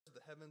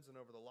heavens and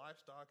over the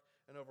livestock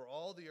and over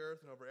all the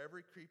earth and over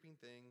every creeping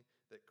thing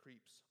that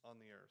creeps on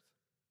the earth.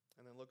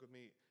 And then look with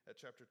me at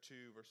chapter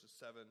 2, verses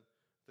 7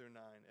 through 9.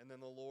 And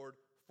then the Lord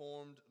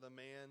formed the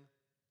man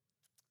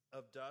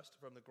of dust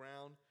from the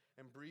ground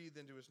and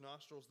breathed into his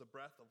nostrils the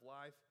breath of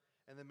life,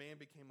 and the man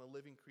became a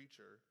living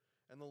creature.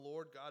 And the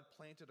Lord God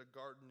planted a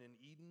garden in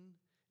Eden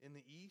in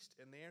the east,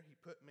 and there he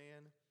put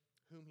man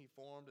whom he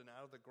formed, and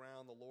out of the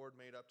ground the Lord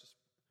made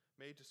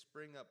to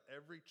spring up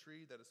every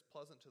tree that is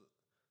pleasant to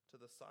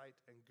the sight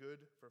and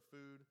good for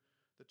food.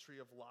 The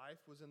tree of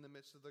life was in the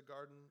midst of the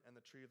garden, and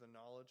the tree of the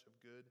knowledge of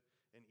good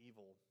and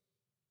evil.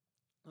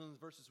 In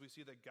these verses, we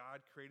see that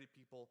God created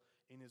people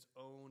in his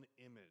own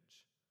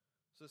image.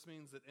 So this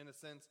means that, in a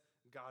sense,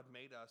 God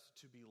made us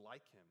to be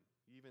like him.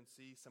 You even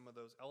see some of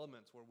those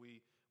elements where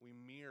we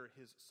mirror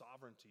his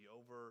sovereignty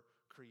over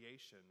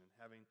creation and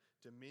having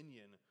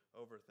dominion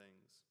over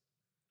things.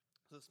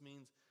 So this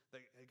means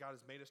that God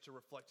has made us to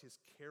reflect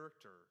his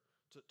character,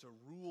 to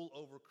rule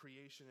over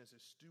creation as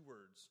his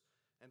stewards,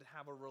 and to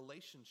have a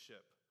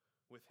relationship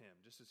with him,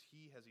 just as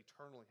he has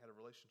eternally had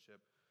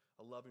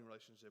a loving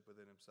relationship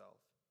within himself.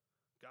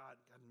 God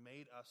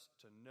made us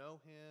to know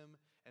him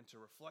and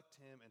to reflect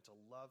him and to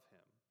love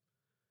him.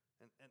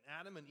 And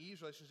Adam and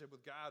Eve's relationship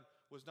with God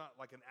was not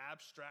like an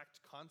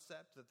abstract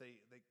concept that they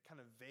kind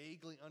of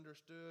vaguely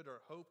understood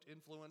or hoped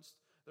influenced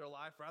their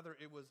life. Rather,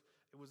 it was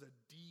a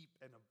deep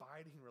and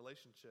abiding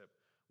relationship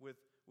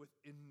with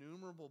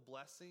innumerable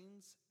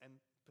blessings and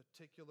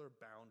particular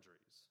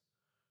boundaries.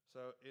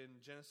 So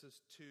in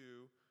Genesis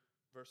 2,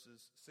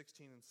 verses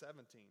 16 and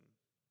 17,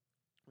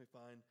 we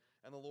find,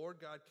 and the Lord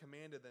God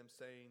commanded them,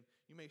 saying,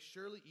 you may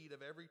surely eat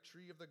of every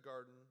tree of the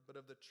garden, but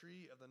of the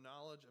tree of the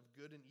knowledge of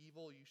good and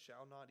evil you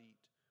shall not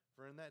eat.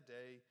 For in that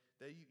day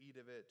that you eat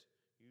of it,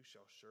 you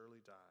shall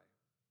surely die.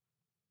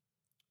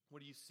 What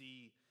do you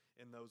see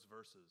in those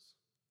verses?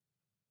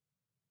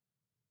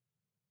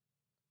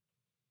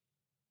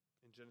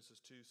 In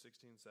Genesis 2,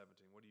 16,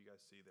 17, what do you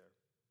guys see there?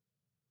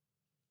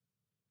 He's given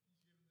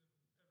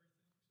them everything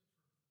except for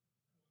one.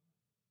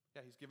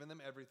 Yeah, he's given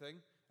them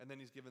everything, and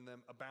then he's given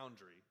them a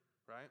boundary,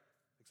 right?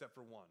 Except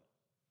for one.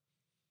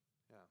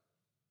 Yeah.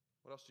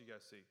 What else do you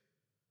guys see?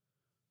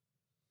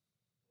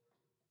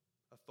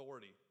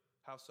 Authority.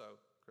 How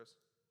so, Chris? It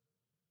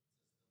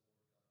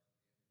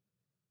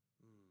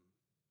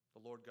says the Lord God commanded them.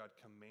 The Lord God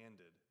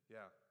commanded.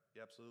 Yeah,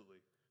 absolutely.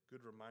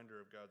 Good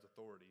reminder of God's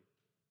authority.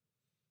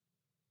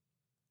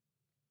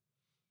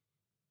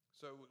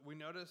 So we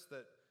notice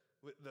that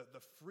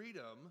the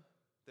freedom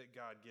that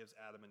God gives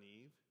Adam and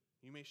Eve,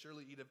 you may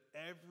surely eat of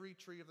every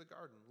tree of the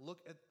garden.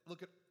 Look at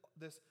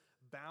this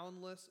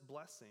boundless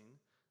blessing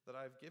that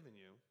I've given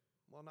you.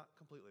 Well, not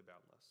completely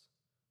boundless.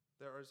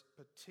 There is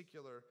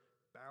particular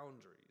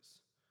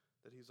boundaries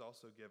that he's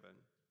also given.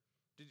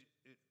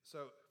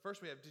 So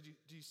first we have,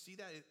 do you see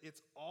that?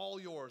 It's all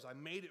yours. I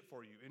made it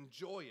for you.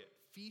 Enjoy it.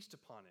 Feast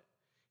upon it.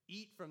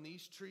 Eat from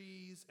these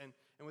trees, and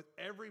with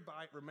every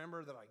bite,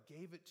 remember that I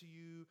gave it to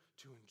you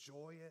to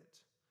enjoy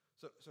it.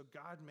 So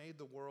God made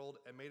the world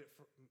and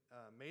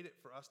made it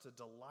for us to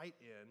delight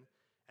in,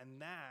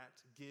 and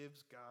that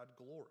gives God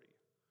glory.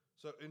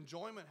 So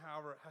enjoyment,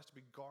 however, has to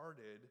be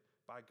guarded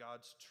by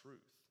God's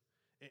truth.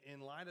 In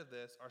light of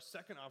this, our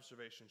second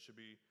observation should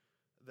be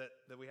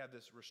that we have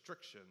this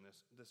restriction,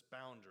 this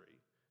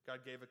boundary.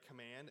 God gave a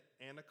command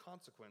and a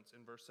consequence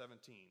in verse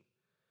 17.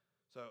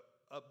 So,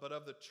 but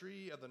of the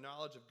tree of the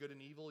knowledge of good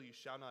and evil you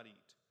shall not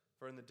eat,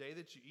 for in the day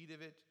that you eat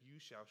of it, you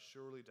shall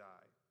surely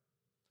die.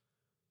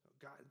 So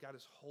God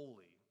is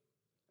holy.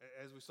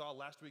 As we saw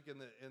last week in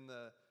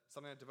the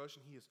Sunday night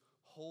devotion, he is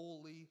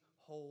holy,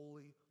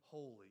 holy,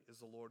 holy is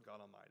the Lord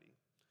God Almighty.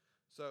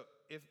 So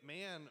if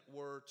man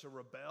were to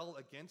rebel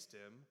against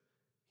him,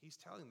 he's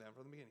telling them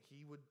from the beginning,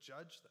 he would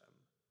judge them.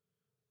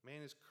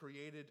 Man is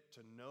created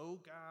to know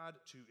God,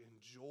 to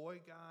enjoy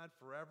God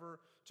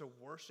forever, to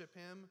worship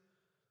him.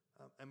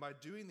 And by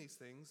doing these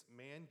things,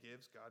 man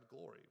gives God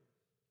glory.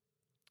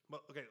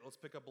 But okay, let's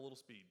pick up a little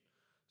speed.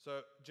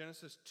 So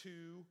Genesis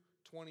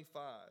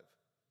 2:25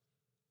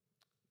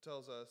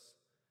 tells us,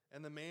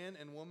 and the man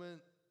and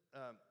woman,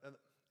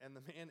 and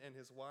the man and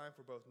his wife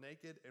were both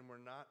naked and were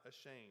not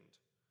ashamed.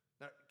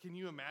 Now, can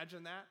you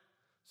imagine that?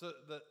 So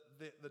the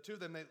two of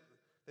them,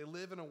 they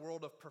live in a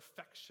world of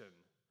perfection,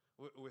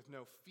 with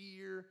no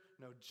fear,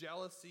 no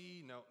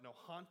jealousy, no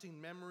haunting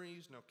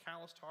memories, no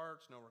calloused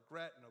hearts, no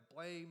regret, no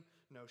blame,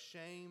 no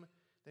shame.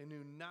 They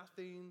knew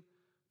nothing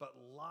but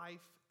life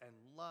and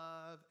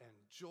love and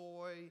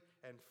joy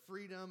and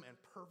freedom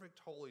and perfect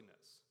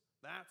holiness.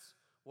 That's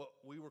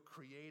what we were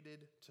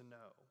created to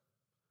know.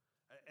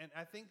 And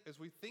I think as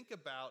we think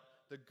about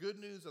the good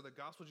news of the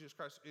gospel of Jesus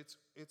Christ,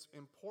 it's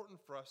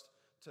important for us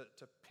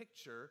to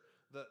picture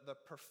the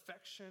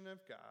perfection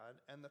of God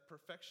and the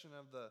perfection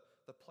of the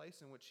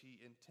place in which he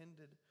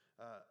intended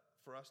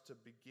for us to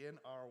begin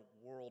our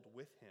world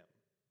with him.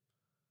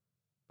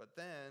 But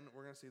then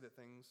we're going to see that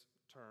things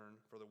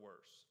turn for the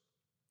worse.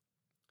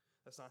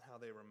 That's not how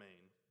they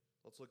remain.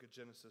 Let's look at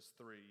Genesis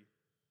 3,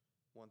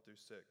 1 through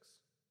 6.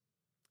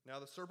 Now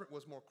the serpent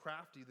was more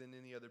crafty than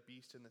any other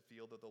beast in the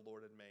field that the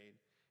Lord had made.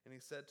 And he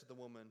said to the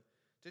woman,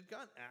 "Did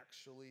God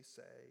actually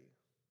say,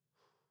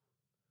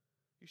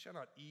 'You shall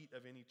not eat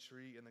of any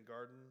tree in the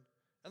garden'?"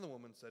 And the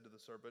woman said to the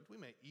serpent, "We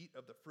may eat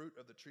of the fruit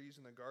of the trees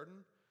in the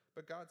garden.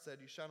 But God said,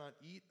 'You shall not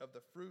eat of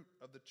the fruit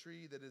of the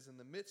tree that is in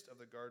the midst of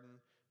the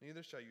garden,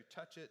 neither shall you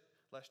touch it,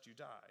 lest you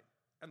die.'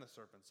 And the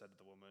serpent said to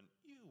the woman,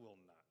 'You will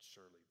not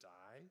surely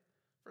die.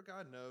 For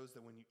God knows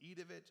that when you eat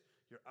of it,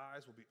 your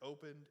eyes will be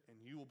opened,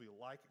 and you will be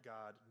like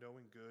God,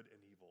 knowing good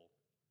and evil.'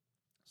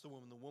 So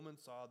when the woman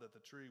saw that the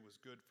tree was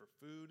good for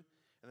food,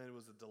 and that it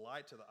was a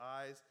delight to the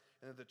eyes,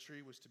 and that the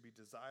tree was to be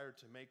desired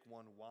to make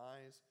one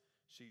wise,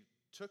 she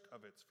took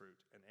of its fruit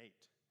and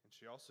ate. And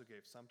she also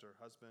gave some to her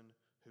husband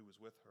who was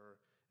with her,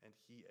 and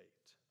he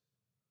ate."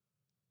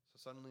 So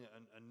suddenly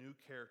a new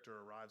character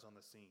arrives on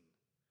the scene.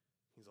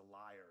 He's a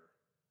liar,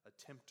 a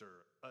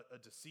tempter, a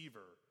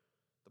deceiver.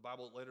 The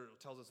Bible later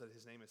tells us that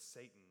his name is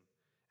Satan.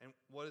 And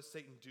what is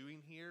Satan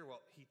doing here?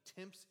 Well, he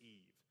tempts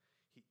Eve.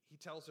 He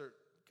tells her,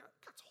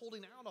 God's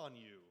holding out on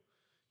you.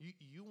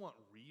 You want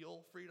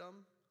real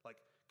freedom? Like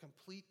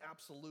complete,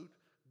 absolute,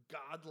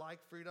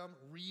 God-like freedom?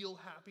 Real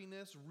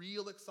happiness?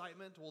 Real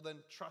excitement? Well,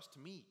 then trust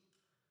me.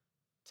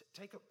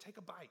 Take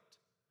a bite.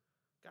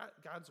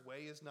 God's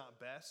way is not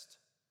best.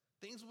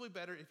 Things will be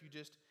better if you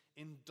just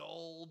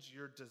indulge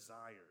your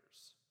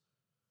desires.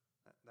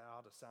 That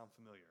ought to sound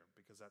familiar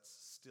because that's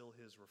still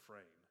his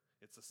refrain.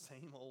 It's the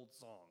same old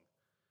song.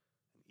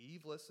 And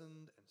Eve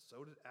listened, and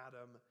so did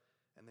Adam,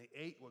 and they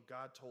ate what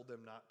God told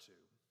them not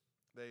to.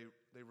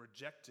 They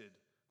rejected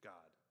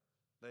God.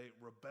 They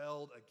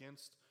rebelled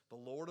against the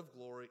Lord of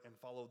glory and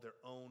followed their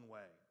own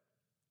way.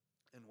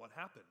 And what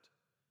happened?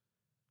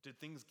 Did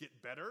things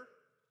get better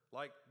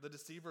like the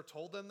deceiver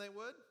told them they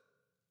would?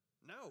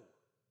 No,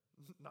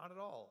 not at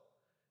all.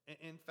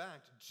 In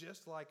fact,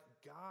 just like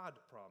God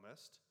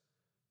promised,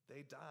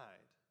 they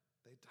died.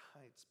 They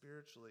died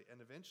spiritually,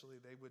 and eventually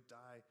they would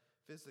die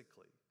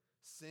physically.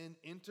 Sin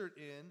entered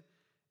in,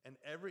 and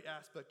every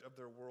aspect of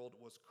their world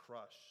was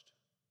crushed.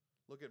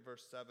 Look at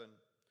verse 7.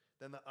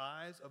 Then the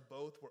eyes of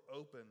both were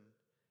opened,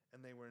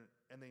 and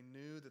they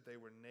knew that they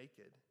were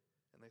naked,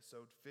 and they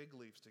sewed fig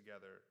leaves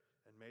together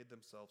and made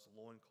themselves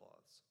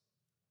loincloths.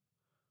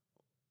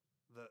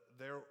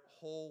 Their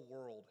whole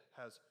world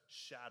has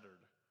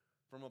shattered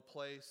from a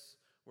place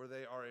where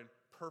they are in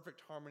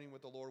perfect harmony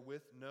with the Lord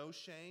with no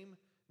shame,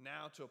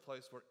 now to a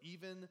place where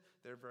even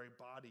their very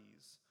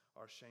bodies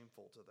are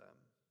shameful to them.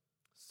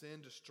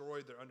 Sin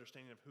destroyed their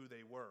understanding of who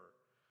they were.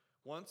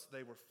 Once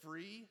they were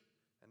free,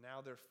 and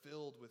now they're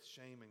filled with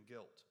shame and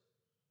guilt.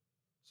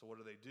 So what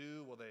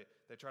do? Well,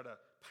 they try to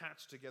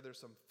patch together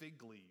some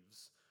fig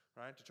leaves,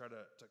 right? To try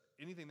to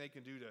anything they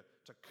can do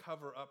to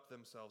cover up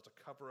themselves, to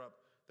cover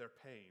up their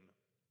pain.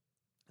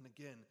 And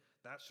again,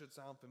 that should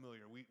sound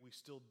familiar. We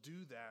still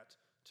do that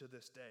to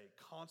this day,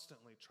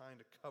 constantly trying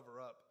to cover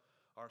up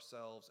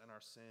ourselves and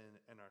our sin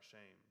and our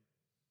shame.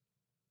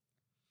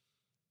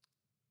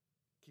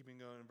 Keeping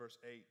going in verse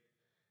 8.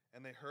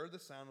 And they heard the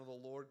sound of the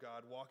Lord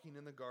God walking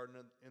in the garden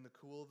in the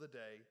cool of the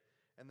day,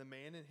 and the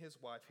man and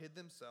his wife hid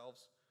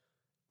themselves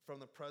from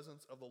the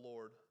presence of the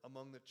Lord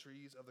among the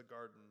trees of the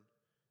garden.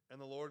 And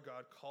the Lord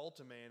God called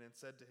to man and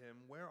said to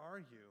him, "Where are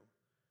you?"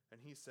 And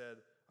he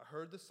said, "I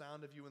heard the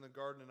sound of you in the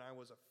garden, and I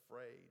was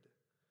afraid,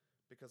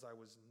 because I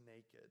was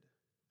naked,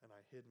 and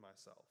I hid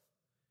myself."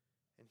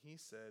 And he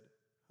said,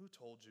 "Who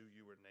told you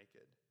you were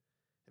naked?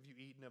 Have you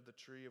eaten of the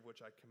tree of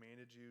which I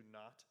commanded you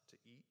not to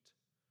eat?"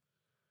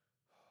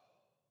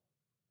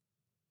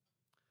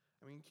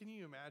 I mean, can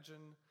you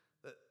imagine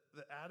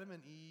that Adam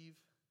and Eve,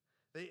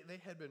 they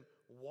had been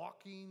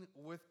walking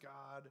with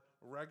God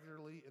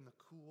regularly in the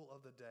cool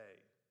of the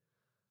day.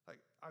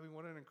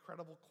 What an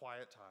incredible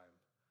quiet time,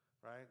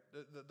 right?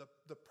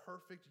 The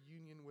perfect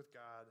union with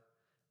God,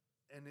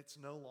 and it's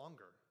no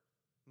longer.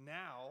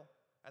 Now,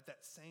 at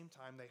that same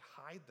time, they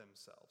hide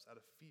themselves out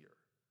of fear.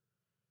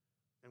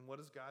 And what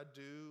does God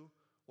do?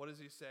 What does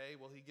he say?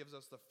 Well, he gives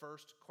us the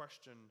first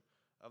question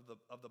of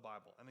the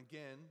Bible. And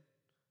again,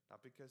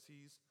 not because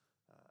he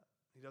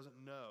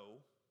doesn't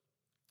know.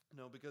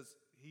 No, because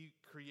he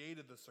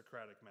created the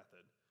Socratic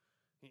method.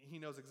 He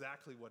knows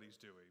exactly what he's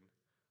doing.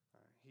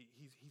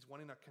 He's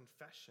wanting a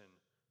confession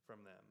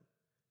from them.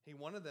 He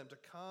wanted them to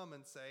come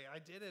and say, "I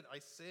did it. I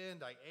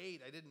sinned. I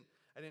ate. I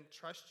didn't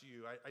trust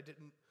you. I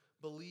didn't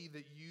believe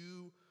that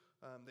you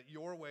that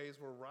your ways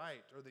were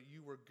right or that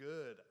you were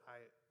good.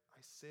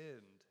 I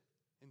sinned."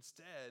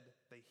 Instead,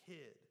 they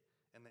hid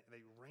and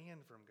they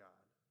ran from God.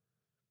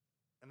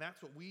 And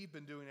that's what we've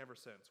been doing ever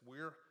since.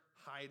 We're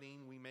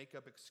hiding. We make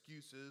up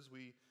excuses.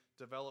 We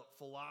develop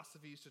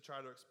philosophies to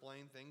try to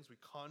explain things. We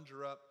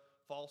conjure up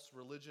false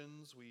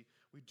religions. We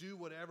do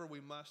whatever we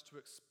must to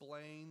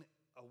explain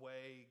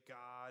away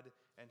God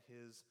and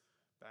his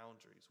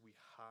boundaries. We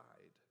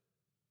hide.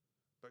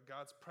 But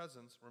God's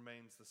presence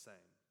remains the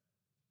same.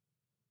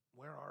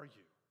 Where are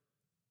you?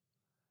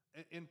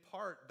 In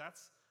part,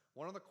 that's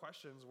one of the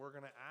questions we're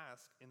going to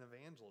ask in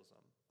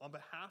evangelism. On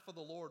behalf of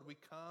the Lord, we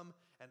come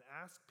and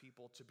ask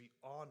people to be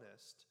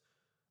honest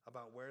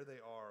about where they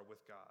are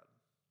with God.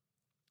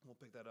 We'll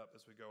pick that up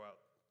as we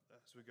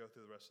go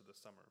through the rest of the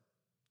summer.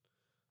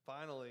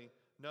 Finally,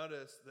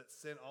 notice that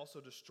sin also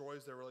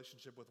destroys their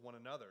relationship with one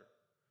another.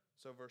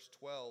 So verse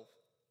 12,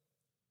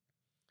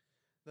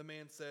 the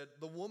man said,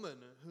 "The woman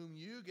whom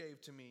you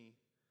gave to me,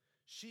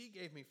 she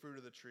gave me fruit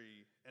of the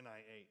tree, and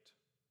I ate."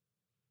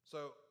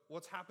 So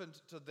what's happened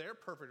to their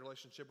perfect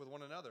relationship with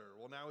one another?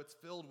 Well, now it's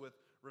filled with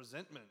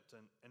resentment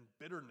and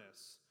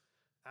bitterness.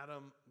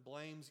 Adam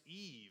blames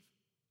Eve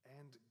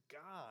and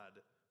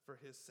God for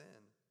his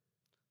sin.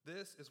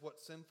 This is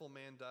what sinful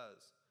man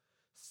does.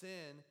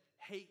 Sin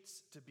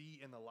hates to be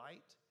in the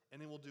light,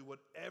 and it will do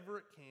whatever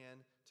it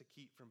can to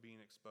keep from being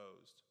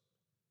exposed.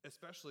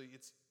 Especially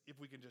if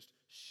we can just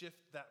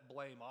shift that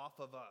blame off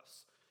of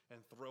us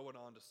and throw it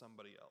on to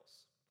somebody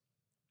else.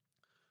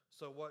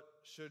 So what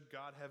should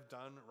God have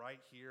done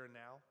right here and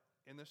now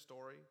in this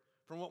story?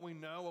 From what we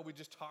know, what we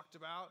just talked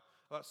about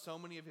so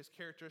many of his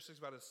characteristics,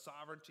 about his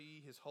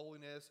sovereignty, his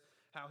holiness,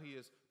 how he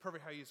is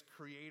perfect, how he is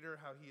creator,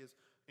 how he is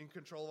in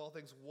control of all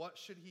things, what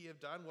should he have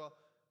done? Well,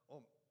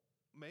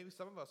 maybe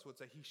some of us would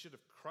say he should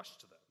have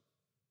crushed them.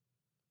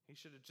 He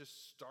should have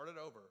just started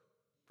over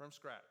from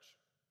scratch.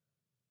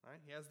 Right?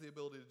 He has the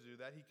ability to do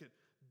that. He could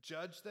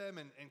judge them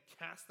and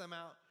cast them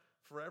out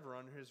forever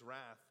under his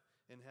wrath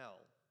in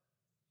hell.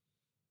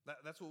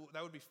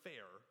 That would be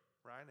fair,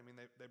 right? I mean,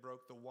 they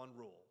broke the one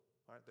rule,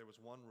 right? There was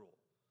one rule.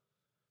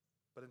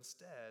 But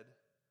instead,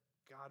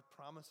 God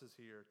promises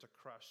here to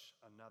crush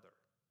another.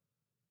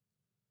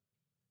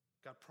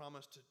 God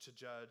promised to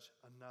judge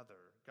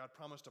another. God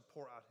promised to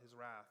pour out his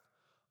wrath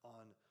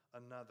on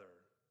another.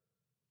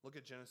 Look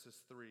at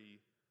Genesis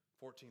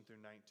 3:14 through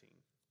 19.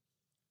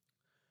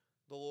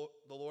 The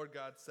Lord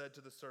God said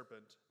to the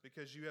serpent,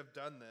 "Because you have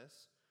done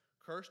this,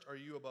 cursed are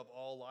you above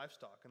all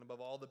livestock and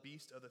above all the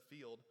beasts of the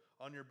field.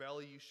 On your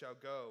belly you shall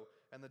go,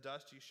 and the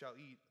dust you shall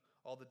eat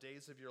all the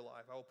days of your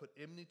life. I will put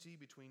enmity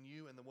between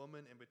you and the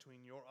woman, and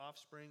between your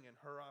offspring and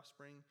her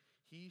offspring.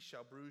 He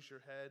shall bruise your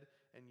head,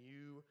 and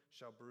you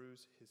shall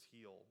bruise his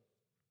heel."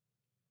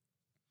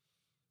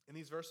 In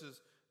these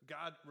verses,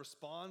 God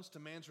responds to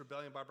man's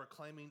rebellion by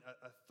proclaiming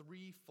a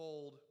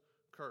threefold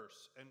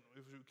curse. And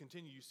if we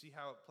continue, you see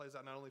how it plays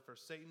out not only for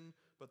Satan,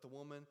 but the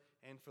woman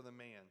and for the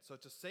man. So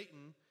to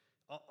Satan,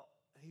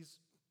 he's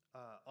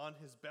on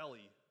his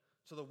belly.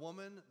 To the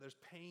woman, there's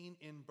pain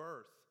in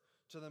birth.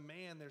 To the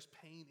man, there's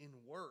pain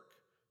in work.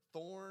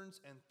 Thorns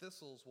and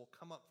thistles will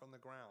come up from the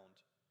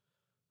ground.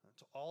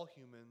 To all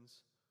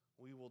humans,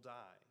 we will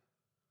die.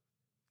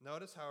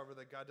 Notice, however,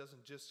 that God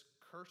doesn't just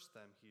curse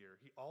them here.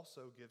 He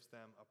also gives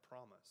them a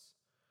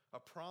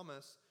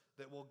promise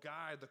that will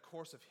guide the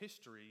course of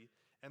history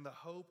and the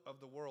hope of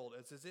the world.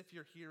 It's as if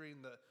you're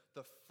hearing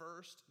the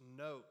first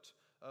note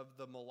of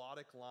the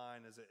melodic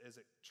line as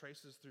it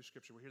traces through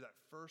Scripture. We hear that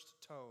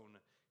first tone.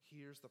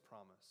 Here's the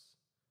promise.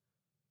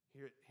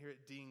 Here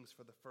it dings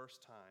for the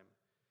first time.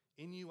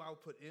 "In you I will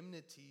put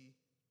enmity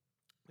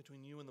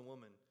between you and the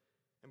woman,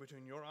 and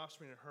between your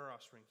offspring and her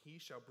offspring. He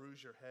shall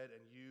bruise your head,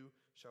 and you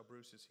shall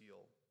bruise his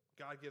heel."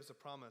 God gives a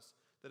promise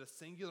that a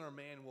singular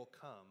man will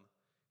come.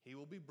 He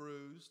will be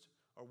bruised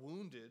or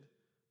wounded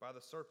by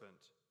the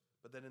serpent,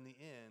 but then in the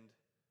end,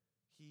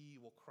 he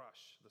will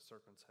crush the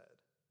serpent's head.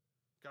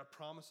 God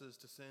promises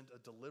to send a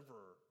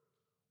deliverer,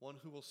 one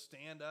who will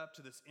stand up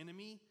to this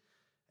enemy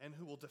and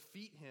who will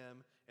defeat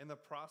him in the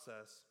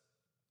process.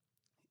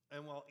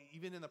 And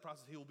even in the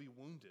process, he will be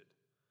wounded.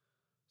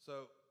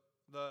 So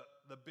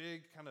the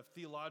big kind of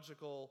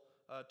theological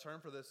term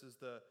for this is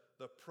the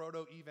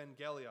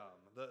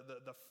proto-evangelium,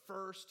 the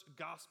first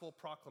gospel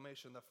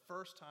proclamation, the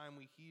first time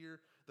we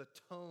hear the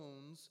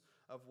tones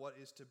of what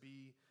is to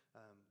be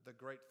the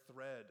great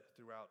thread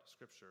throughout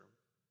Scripture.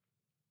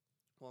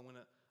 Well,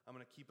 I'm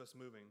gonna keep us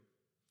moving.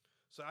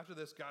 So after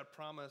this, God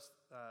promised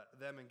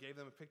them and gave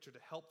them a picture to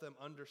help them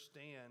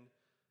understand,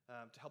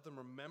 to help them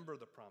remember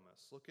the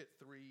promise. Look at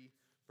 3,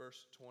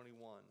 verse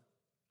 21.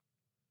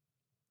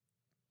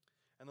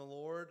 "And the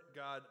Lord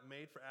God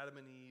made for Adam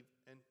and Eve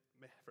and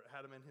for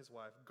Adam and his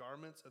wife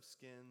garments of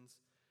skins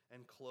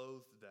and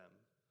clothed them."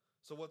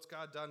 So what's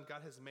God done?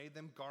 God has made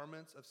them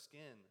garments of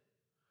skin.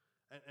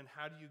 And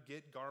how do you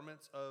get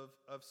garments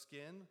of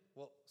skin?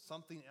 Well,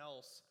 something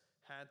else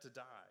had to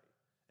die.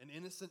 An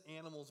innocent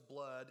animal's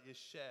blood is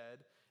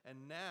shed,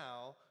 and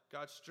now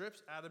God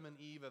strips Adam and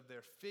Eve of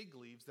their fig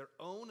leaves, their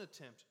own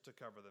attempt to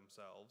cover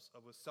themselves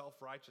with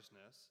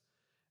self-righteousness,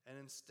 and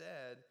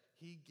instead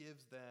he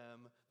gives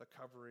them the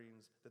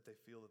coverings that they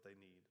feel that they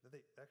need, that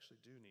they actually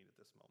do need at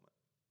this moment.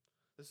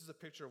 This is a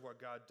picture of what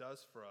God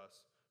does for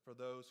us, for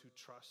those who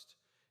trust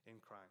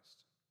in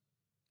Christ.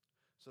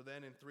 So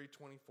then in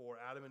 3:24,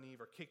 Adam and Eve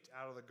are kicked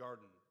out of the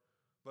garden,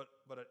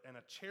 and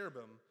a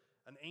cherubim,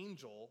 an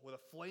angel with a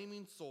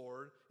flaming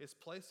sword, is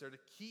placed there to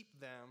keep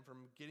them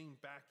from getting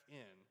back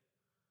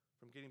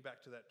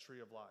to that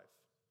tree of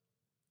life.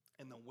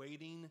 And the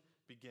waiting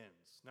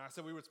begins. Now, I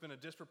said we would spend a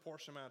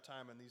disproportionate amount of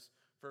time in these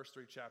first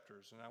 3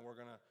 chapters, and now we're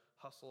going to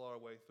hustle our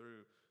way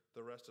through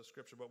the rest of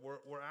Scripture. But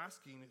we're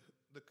asking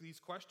these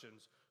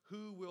questions.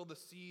 Who will the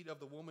seed of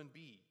the woman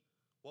be?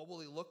 What will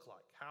he look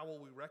like? How will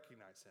we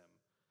recognize him?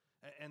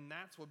 And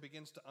that's what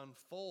begins to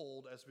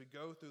unfold as we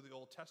go through the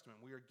Old Testament.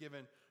 We are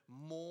given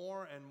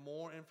more and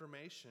more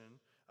information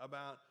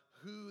about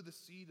who the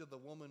seed of the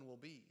woman will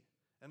be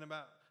and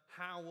about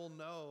how we'll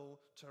know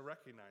to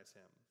recognize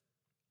him.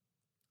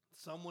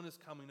 Someone is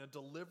coming, a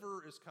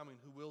deliverer is coming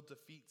who will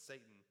defeat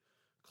Satan,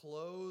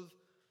 clothe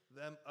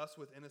us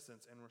with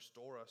innocence, and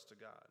restore us to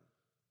God.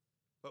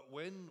 But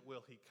when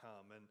will he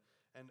come,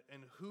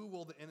 and who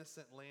will the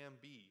innocent lamb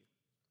be?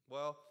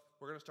 Well,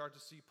 we're going to start to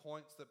see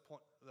points that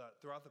point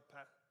throughout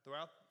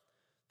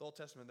the Old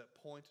Testament that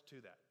point to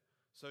that.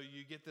 So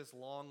you get this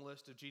long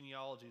list of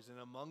genealogies, and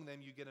among them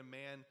you get a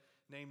man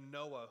named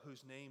Noah,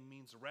 whose name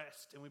means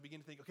rest. And we begin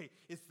to think, okay,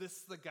 is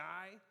this the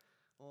guy?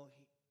 Well,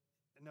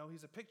 no,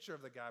 he's a picture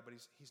of the guy, but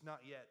he's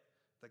not yet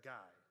the guy.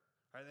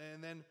 All right,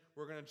 and then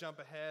we're going to jump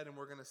ahead, and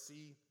we're going to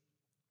see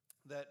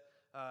that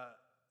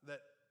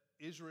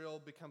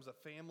Israel becomes a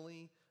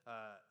family,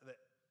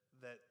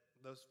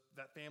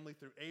 that family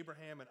through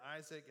Abraham and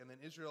Isaac, and then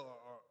Israel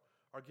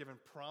are given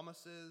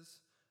promises,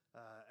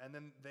 and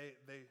then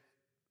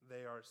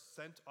they are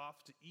sent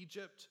off to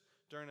Egypt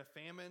during a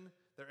famine.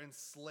 They're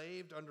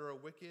enslaved under a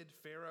wicked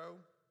Pharaoh,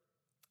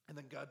 and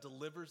then God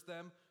delivers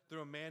them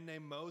through a man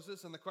named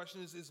Moses. And the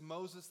question is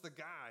Moses the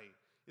guy?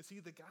 Is he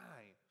the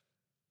guy?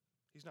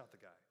 He's not the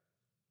guy.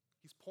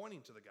 He's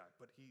pointing to the guy,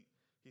 but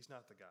he's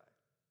not the guy.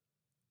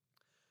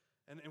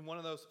 And in one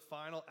of those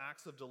final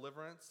acts of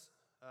deliverance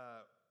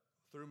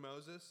through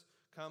Moses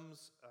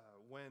comes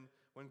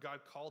when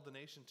God called the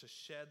nation to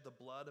shed the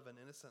blood of an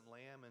innocent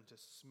lamb and to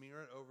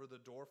smear it over the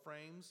door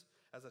frames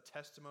as a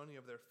testimony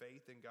of their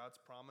faith in God's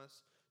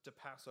promise to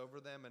pass over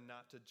them and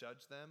not to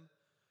judge them.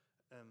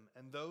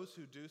 And those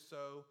who do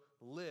so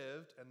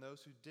lived, and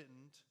those who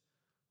didn't,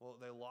 well,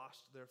 they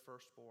lost their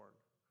firstborn.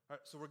 All right,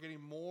 so we're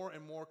getting more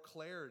and more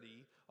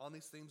clarity on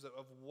these themes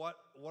of what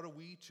are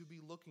we to be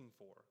looking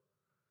for.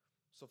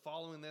 So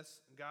following this,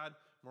 God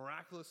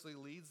miraculously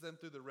leads them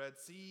through the Red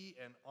Sea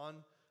and on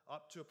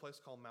up to a place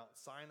called Mount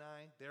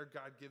Sinai. There,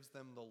 God gives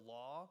them the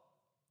law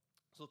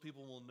so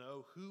people will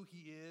know who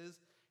he is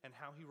and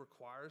how he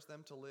requires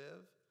them to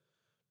live.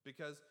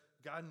 Because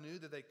God knew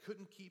that they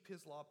couldn't keep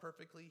his law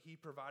perfectly, he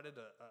provided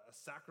a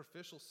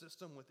sacrificial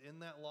system within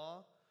that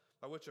law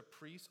by which a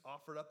priest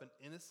offered up an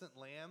innocent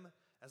lamb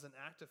as an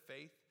act of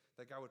faith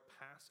that God would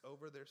pass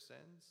over their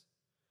sins.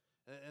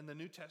 And the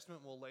New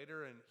Testament will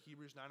later, in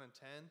Hebrews 9 and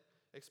 10,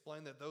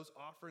 explain that those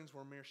offerings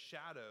were mere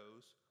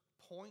shadows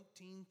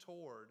pointing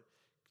toward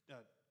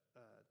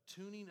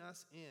tuning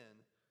us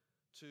in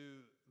to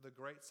the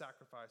great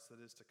sacrifice that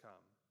is to come.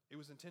 It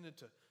was intended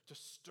to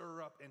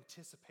stir up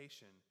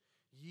anticipation,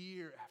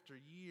 year after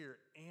year,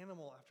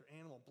 animal after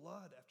animal,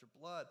 blood after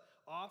blood,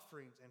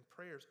 offerings and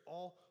prayers,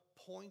 all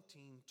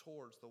pointing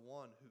towards the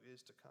one who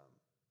is to come.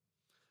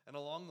 And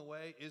along the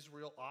way,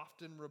 Israel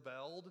often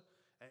rebelled,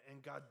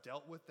 and God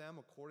dealt with them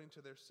according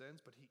to their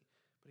sins, but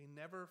he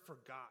never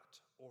forgot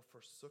or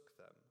forsook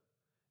them.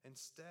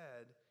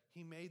 Instead,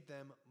 he made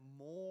them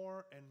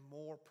more and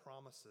more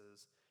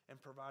promises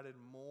and provided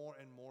more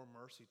and more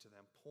mercy to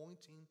them,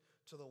 pointing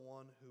to the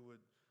one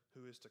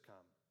who is to come.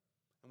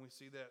 And we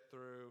see that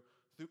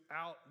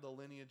throughout the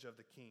lineage of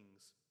the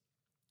kings,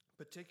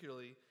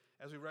 particularly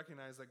as we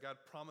recognize that God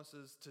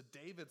promises to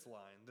David's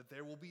line that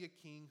there will be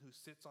a king who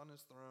sits on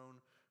his throne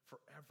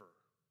forever,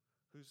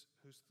 whose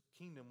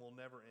kingdom will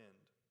never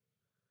end.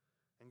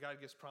 And God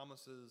gives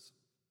promises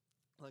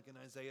like in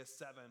Isaiah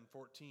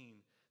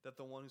 7:14, that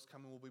the one who's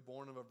coming will be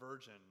born of a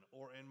virgin,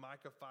 or in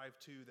Micah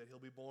 5:2, that he'll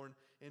be born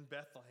in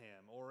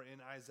Bethlehem, or in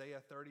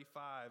Isaiah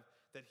 35,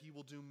 that he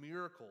will do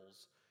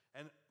miracles.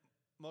 And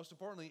most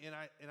importantly, in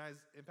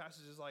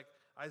passages like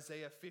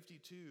Isaiah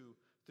 52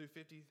 through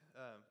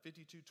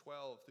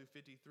 52:12 through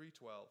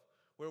 53:12,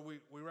 where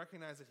we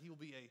recognize that he will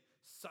be a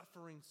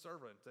suffering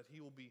servant, that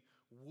he will be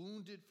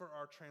wounded for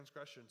our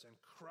transgressions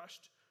and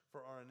crushed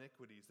for our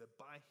iniquities, that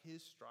by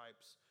his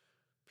stripes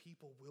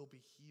people will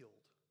be healed.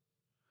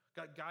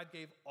 God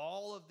gave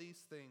all of these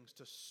things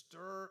to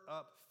stir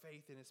up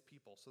faith in his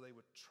people so they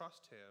would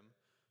trust him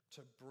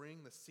to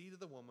bring the seed of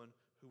the woman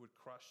who would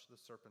crush the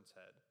serpent's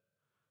head.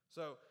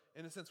 So,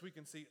 in a sense, we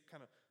can see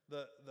kind of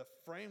the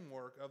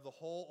framework of the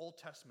whole Old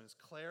Testament is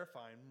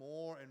clarifying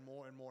more and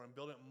more and more and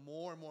building up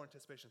more and more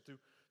anticipation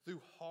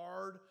through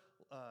hard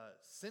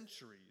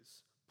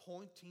centuries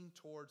pointing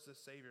towards the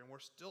Savior. And we're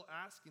still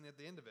asking at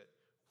the end of it,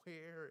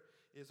 where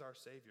is our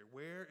Savior?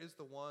 Where is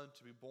the one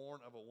to be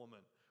born of a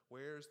woman?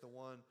 Where is the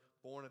one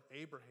born of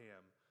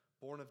Abraham,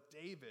 born of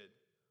David,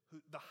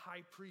 the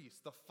high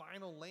priest, the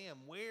final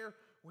lamb? Where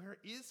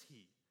is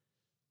he?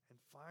 And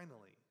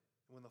finally,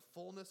 when the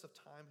fullness of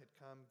time had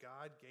come,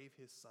 God gave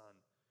his son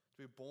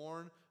to be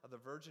born of the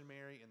Virgin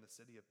Mary in the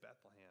city of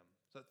Bethlehem.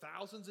 So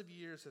thousands of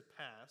years had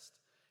passed,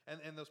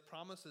 and those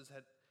promises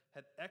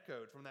had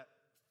echoed from that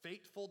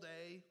fateful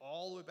day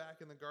all the way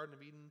back in the Garden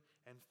of Eden,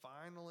 and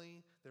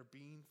finally they're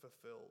being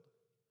fulfilled.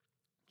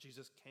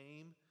 Jesus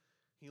came,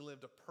 he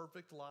lived a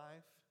perfect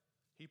life,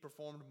 he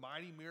performed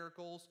mighty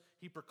miracles,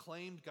 he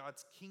proclaimed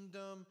God's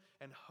kingdom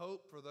and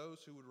hope for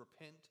those who would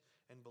repent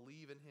and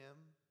believe in him.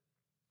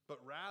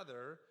 But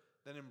rather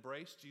then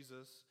embraced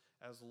Jesus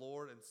as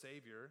Lord and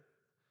Savior,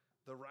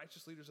 the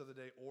righteous leaders of the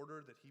day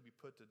ordered that he be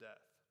put to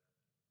death.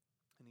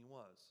 And he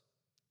was.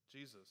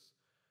 Jesus,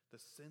 the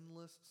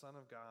sinless Son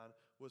of God,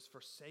 was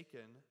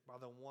forsaken by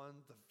the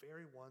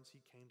very ones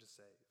he came to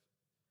save.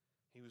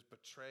 He was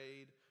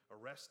betrayed,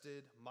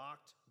 arrested,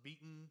 mocked,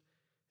 beaten,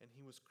 and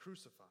he was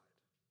crucified.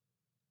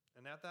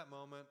 And at that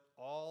moment,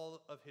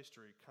 all of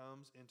history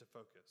comes into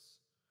focus.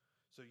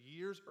 So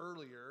years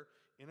earlier,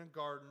 in a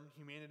garden,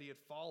 humanity had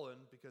fallen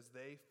because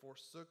they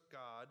forsook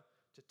God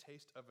to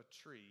taste of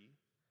a tree.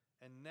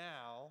 And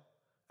now,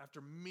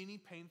 after many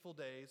painful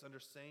days under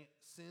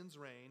sin's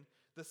reign,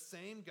 the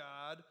same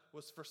God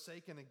was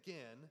forsaken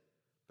again,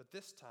 but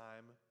this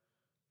time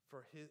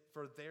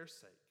for their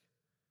sake.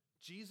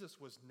 Jesus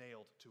was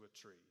nailed to a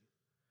tree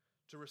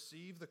to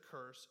receive the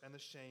curse and the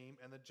shame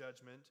and the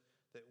judgment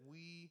that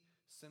we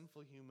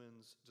sinful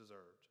humans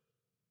deserved.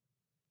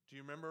 Do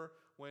you remember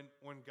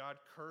when God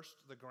cursed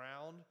the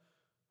ground,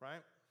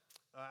 right?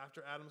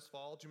 After Adam's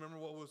fall, do you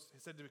remember what was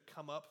said to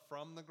come up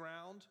from the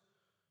ground?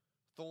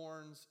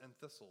 Thorns and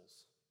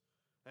thistles.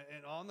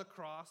 And on the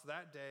cross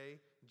that day,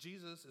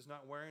 Jesus is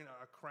not wearing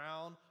a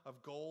crown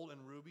of gold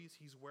and rubies.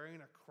 He's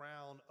wearing a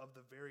crown of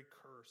the very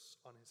curse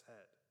on his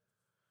head.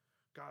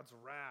 God's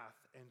wrath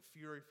and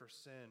fury for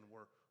sin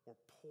were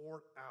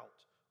poured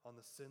out on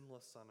the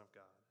sinless Son of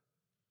God.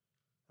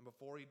 And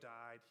before he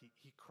died,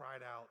 he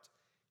cried out,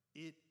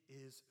 "It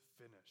is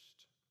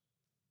finished."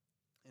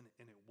 And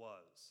it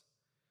was.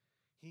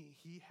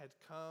 He had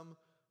come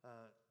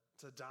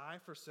to die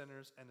for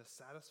sinners and to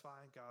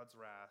satisfy God's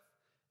wrath,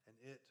 and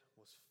it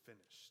was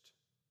finished.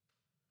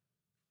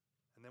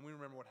 And then we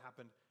remember what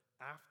happened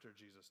after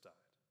Jesus died.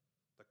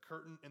 The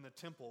curtain in the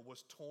temple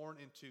was torn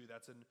in two.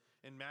 That's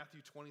in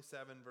Matthew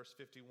 27, verse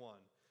 51.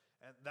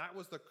 And that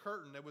was the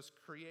curtain that was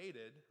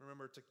created,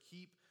 remember, to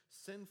keep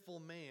sinful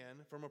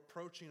man from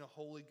approaching a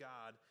holy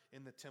God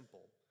in the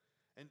temple.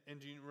 And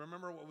do you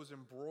remember what was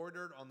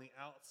embroidered on the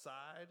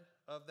outside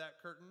of that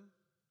curtain?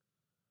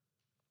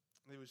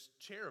 It was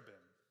cherubim.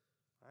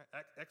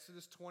 Right?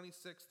 Exodus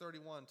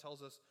 26:31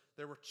 tells us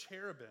there were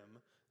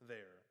cherubim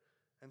there.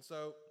 And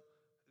so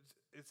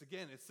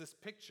it's this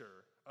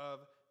picture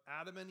of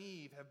Adam and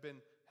Eve have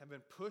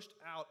been pushed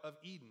out of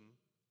Eden,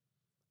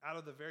 out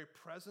of the very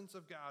presence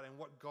of God, and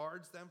what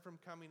guards them from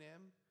coming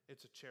in?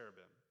 It's a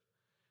cherubim.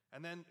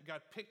 And then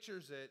God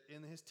pictures it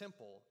in his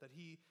temple, that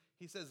he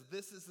says,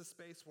 "This is the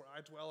space where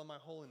I dwell in my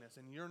holiness,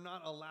 and you're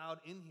not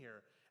allowed in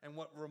here." And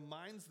what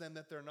reminds them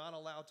that they're not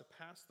allowed to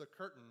pass the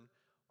curtain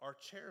are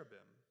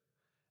cherubim.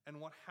 And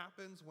what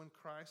happens when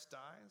Christ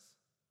dies?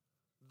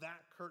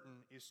 That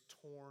curtain is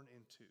torn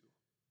in two.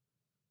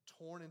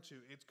 Torn in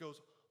two. It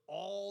goes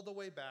all the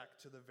way back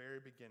to the very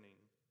beginning.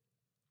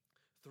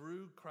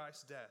 Through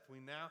Christ's death, we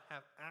now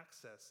have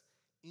access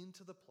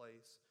into the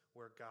place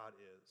where God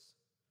is.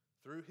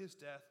 Through his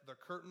death, the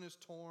curtain is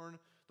torn,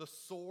 the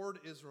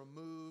sword is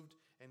removed,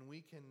 and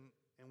we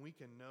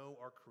can know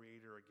our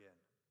Creator again.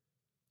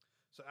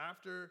 So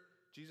after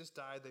Jesus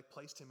died, they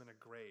placed him in a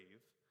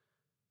grave,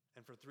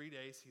 and for 3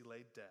 days he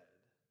lay dead,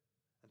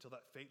 until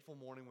that fateful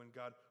morning when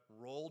God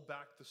rolled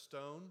back the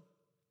stone,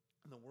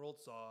 and the world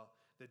saw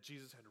that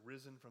Jesus had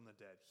risen from the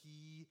dead.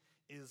 He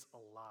is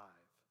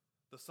alive.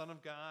 The Son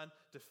of God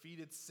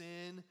defeated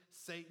sin,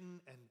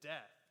 Satan, and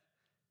death.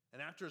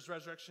 And after his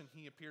resurrection,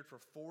 he appeared for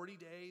 40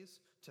 days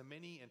to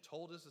many and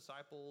told his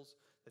disciples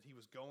that he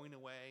was going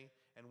away.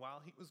 And while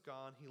he was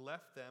gone, he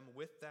left them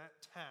with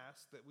that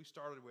task that we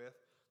started with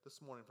this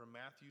morning from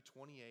Matthew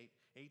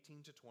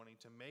 28:18-20,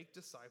 to make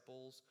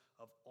disciples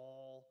of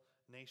all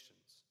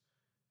nations.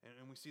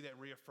 And we see that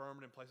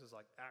reaffirmed in places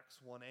like Acts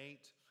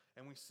 1:8,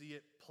 and we see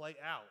it play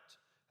out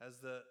as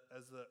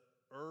the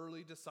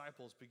early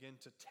disciples begin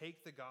to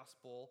take the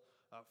gospel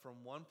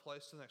from one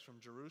place to the next, from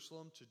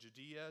Jerusalem to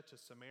Judea to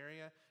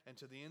Samaria and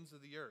to the ends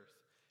of the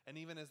earth. And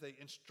even as they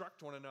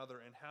instruct one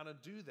another in how to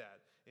do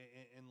that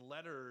in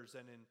letters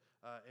and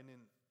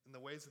in the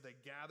ways that they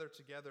gather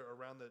together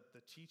around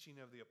the teaching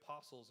of the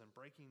apostles and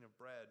breaking of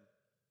bread.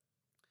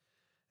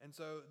 And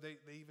so they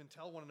even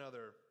tell one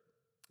another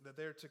that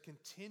they're to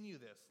continue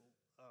this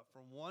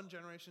from one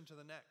generation to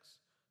the next.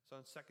 So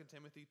in 2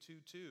 Timothy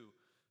 2:2,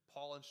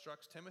 Paul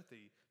instructs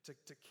Timothy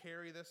to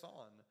carry this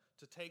on,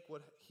 to take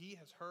what he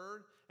has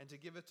heard and to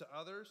give it to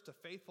others, to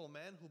faithful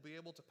men who'll be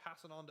able to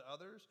pass it on to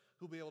others,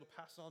 who'll be able to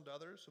pass it on to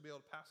others, who'll be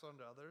able to pass it on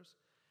to others.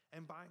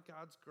 And by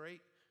God's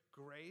great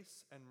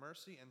grace and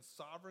mercy and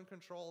sovereign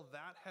control,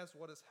 that has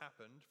what has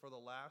happened for the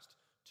last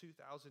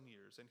 2,000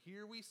 years. And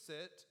here we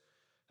sit,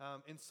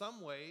 in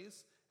some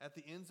ways, at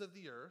the ends of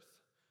the earth.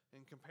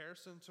 In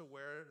comparison to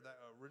where that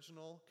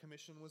original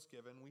commission was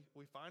given,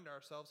 we find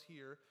ourselves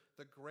here,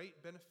 the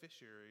great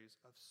beneficiaries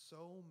of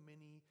so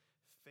many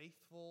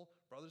faithful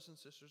brothers and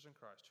sisters in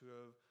Christ who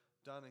have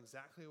done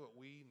exactly what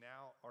we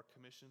now are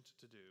commissioned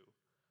to do,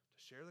 to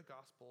share the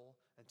gospel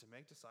and to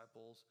make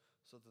disciples,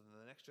 so that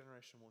the next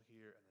generation will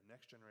hear, and the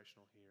next generation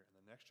will hear,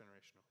 and the next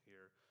generation will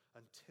hear,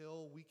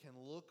 until we can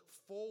look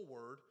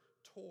forward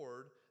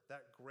toward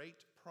that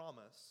great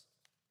promise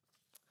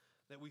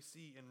that we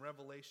see in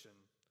Revelation,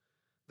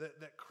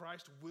 that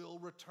Christ will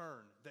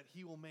return, that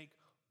he will make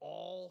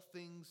all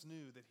things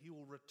new, that he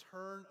will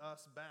return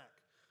us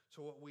back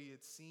to what we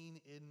had seen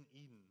in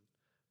Eden,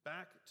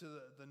 back to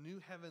the new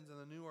heavens and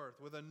the new earth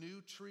with a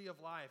new tree of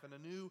life and a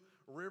new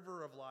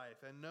river of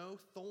life and no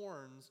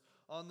thorns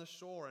on the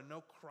shore and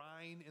no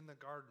crying in the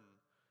garden.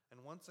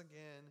 And once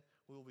again,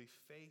 we will be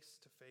face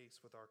to face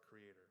with our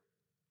Creator.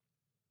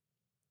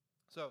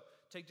 So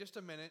take just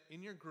a minute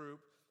in your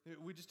group.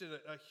 We just did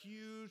a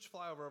huge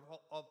flyover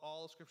of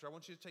all of Scripture. I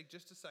want you to take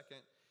just a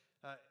second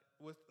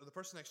with the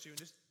person next to you and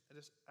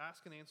just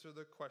ask and answer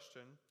the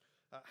question,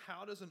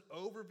 how does an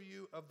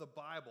overview of the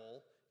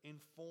Bible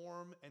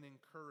inform and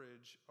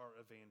encourage our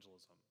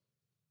evangelism?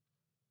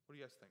 What do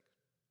you guys think?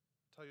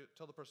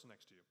 Tell the person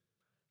next to you.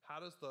 How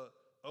does the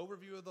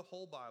overview of the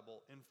whole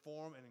Bible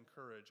inform and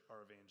encourage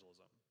our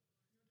evangelism?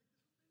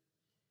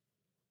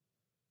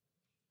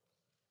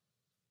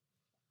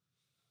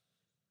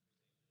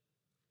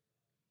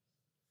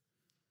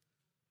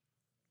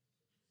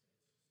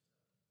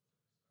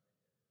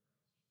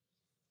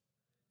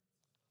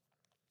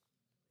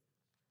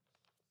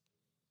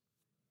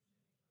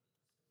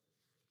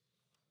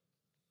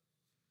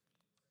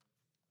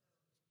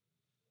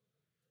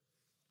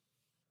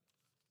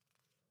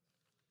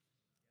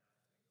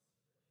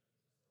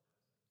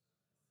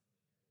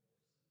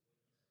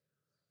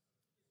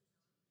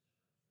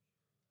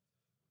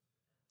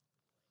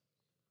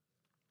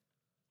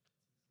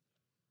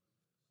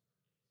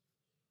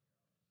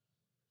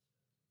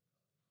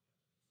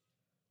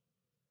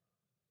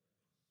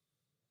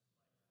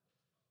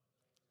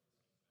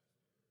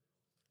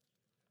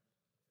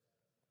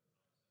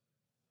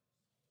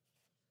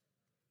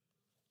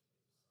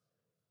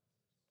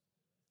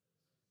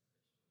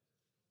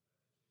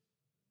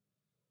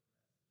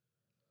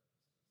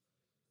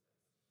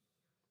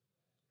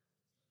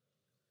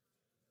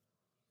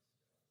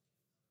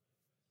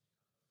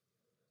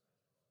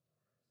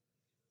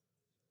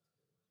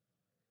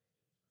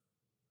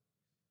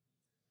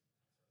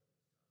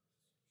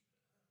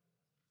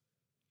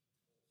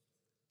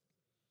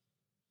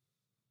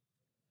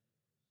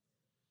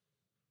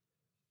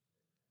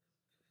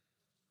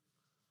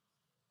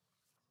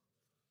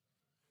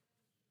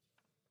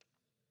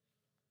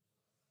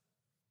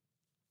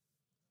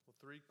 Well,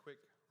 3 quick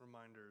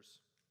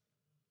reminders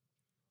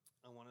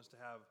I want us to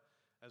have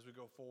as we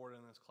go forward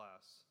in this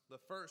class. The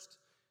first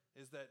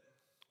is that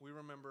we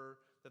remember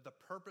that the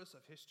purpose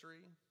of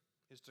history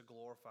is to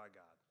glorify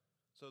God.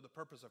 So the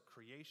purpose of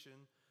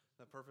creation,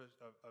 the purpose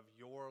of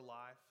your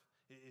life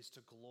is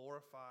to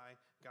glorify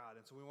God.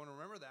 And so we want to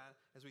remember that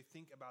as we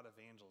think about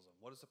evangelism.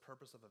 What is the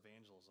purpose of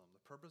evangelism?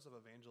 The purpose of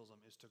evangelism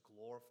is to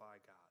glorify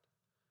God.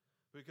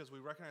 Because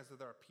we recognize that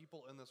there are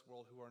people in this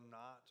world who are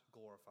not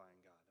glorifying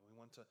God. And we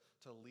want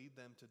to lead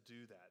them to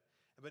do that.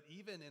 But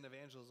even in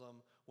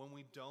evangelism, when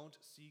we don't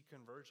see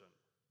conversion,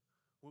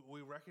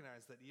 we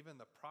recognize that even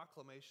the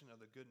proclamation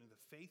of the good news,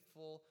 the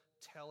faithful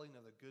telling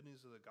of the good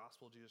news of the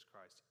gospel of Jesus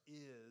Christ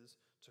is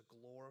to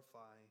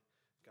glorify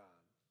God.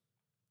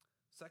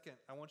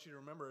 Second, I want you to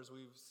remember, as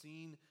we've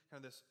seen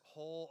kind of this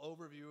whole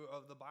overview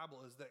of the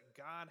Bible, is that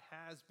God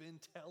has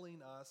been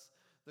telling us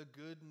the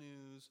good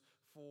news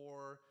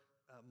for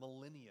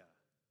millennia.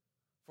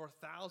 For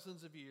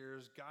thousands of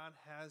years, God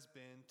has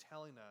been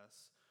telling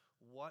us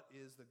what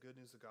is the good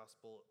news of the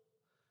gospel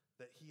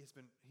that He has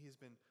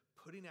been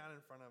putting out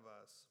in front of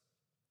us,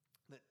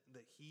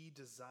 that He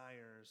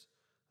desires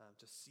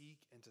to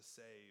seek and to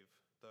save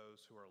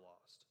those who are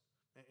lost.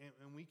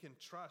 And we can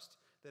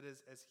trust that as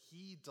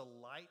He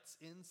delights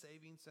in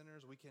saving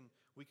sinners, we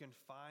can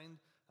find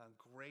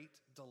great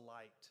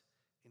delight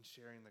in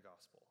sharing the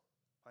gospel.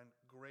 Find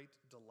great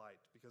delight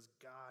because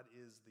God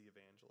is the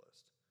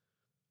evangelist.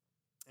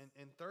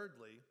 And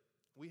thirdly,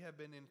 we have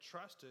been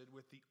entrusted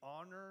with the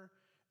honor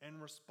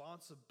and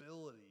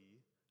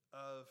responsibility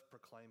of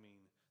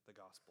proclaiming the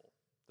gospel.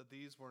 That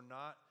these were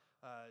not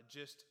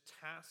just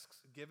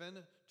tasks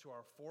given to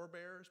our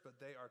forebears, but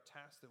they are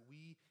tasks that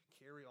we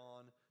carry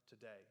on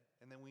today.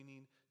 And then we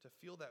need to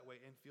feel that way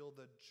and feel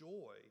the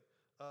joy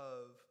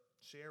of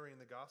sharing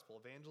the gospel.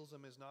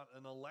 Evangelism is not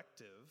an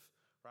elective,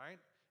 right?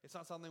 It's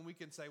not something we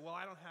can say, well,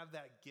 I don't have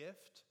that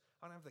gift.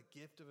 I don't have the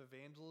gift of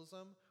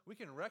evangelism. We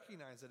can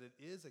recognize that it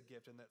is a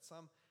gift and that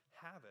some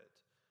have it.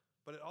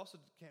 But it also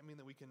can't mean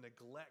that we can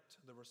neglect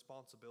the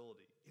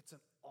responsibility. It's an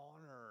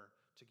honor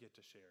to get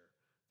to share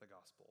the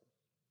gospel.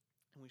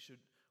 And we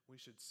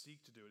should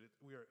seek to do it.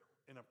 We are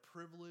in a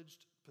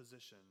privileged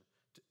position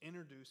to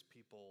introduce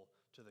people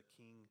to the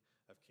King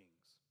of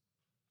Kings.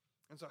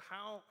 And so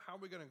how are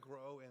we going to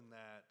grow in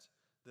that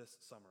this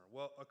summer?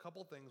 Well, a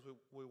couple things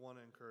we want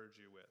to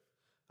encourage you with.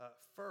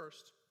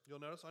 First, you'll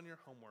notice on your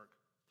homework,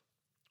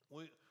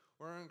 we're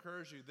going to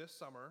encourage you this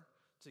summer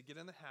to get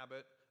in the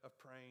habit of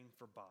praying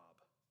for Bob.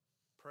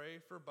 Pray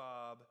for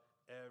Bob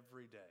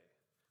every day.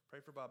 Pray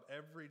for Bob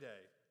every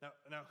day.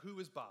 Now, who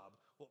is Bob?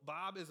 Well,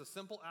 Bob is a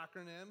simple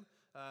acronym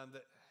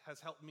that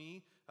has helped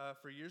me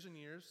for years and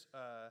years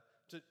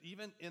to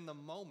even in the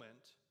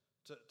moment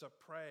to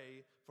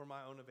pray for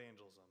my own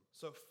evangelism.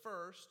 So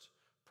first,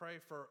 pray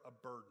for a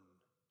burden.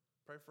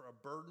 Pray for a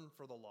burden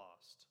for the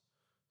lost.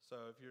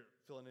 So if you're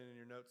filling in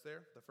your notes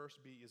there, the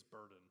first B is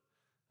burden.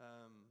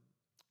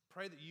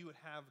 Pray that you would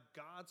have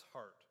God's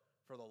heart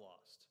for the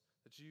lost,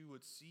 that you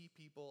would see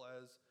people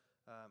as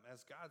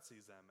God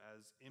sees them,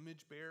 as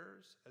image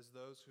bearers, as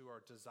those who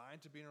are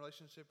designed to be in a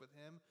relationship with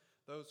Him,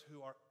 those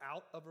who are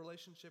out of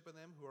relationship with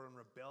Him, who are in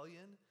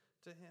rebellion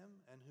to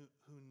Him, and who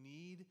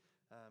need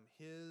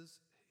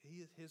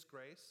His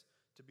grace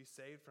to be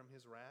saved from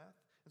His wrath.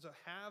 And so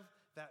have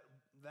that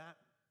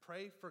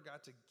pray for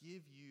God to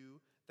give you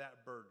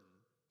that burden.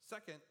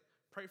 Second,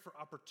 pray for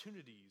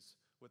opportunities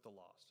with the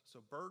lost.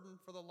 So burden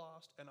for the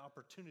lost and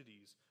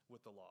opportunities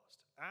with the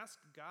lost. Ask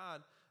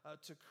God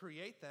to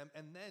create them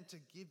and then to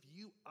give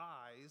you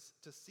eyes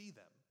to see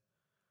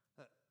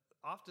them.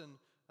 Often,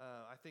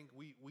 I think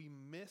we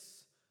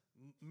miss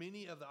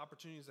many of the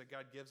opportunities that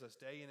God gives us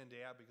day in and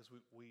day out because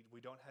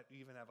we don't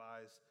even have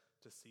eyes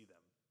to see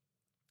them.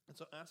 And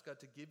so ask God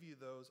to give you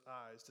those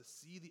eyes to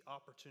see the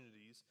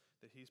opportunities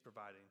that He's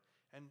providing.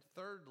 And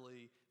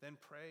thirdly, then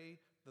pray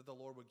that the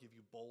Lord would give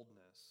you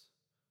boldness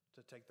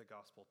to take the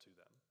gospel to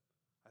them.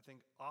 I think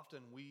often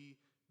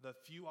the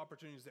few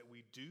opportunities that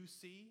we do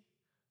see,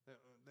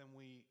 then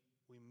we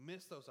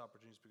miss those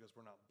opportunities because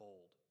we're not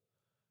bold.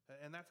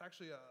 And that's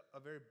actually a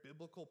very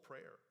biblical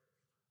prayer.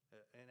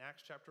 In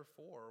Acts chapter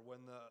 4,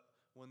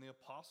 when the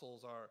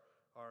apostles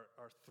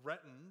are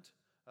threatened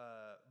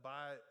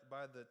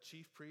by the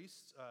chief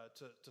priests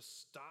to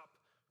stop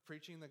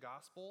preaching the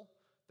gospel,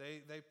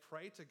 they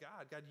pray to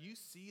God. God, you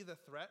see the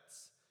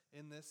threats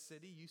in this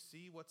city. You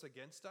see what's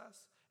against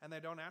us. And they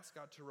don't ask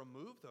God to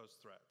remove those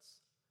threats.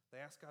 They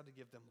ask God to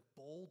give them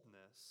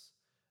boldness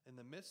in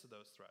the midst of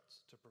those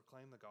threats to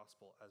proclaim the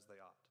gospel as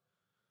they ought.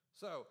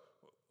 So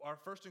our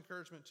first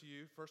encouragement to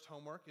you, first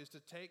homework, is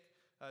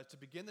to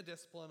begin the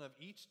discipline of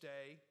each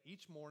day,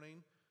 each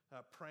morning,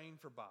 praying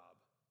for Bob.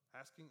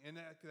 Asking, and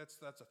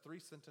that's a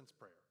 3-sentence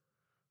prayer,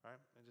 right?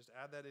 And just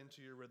add that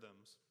into your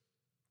rhythms.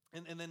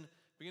 And then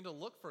begin to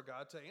look for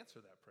God to answer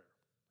that prayer.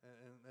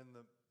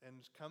 And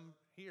come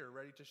here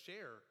ready to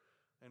share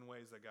in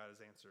ways that God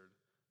has answered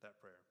that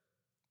prayer.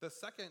 The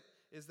second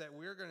is that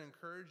we're going to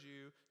encourage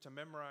you to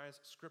memorize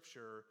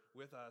Scripture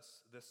with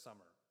us this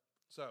summer.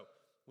 So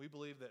we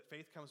believe that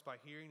faith comes by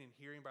hearing and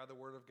hearing by the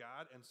Word of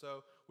God. And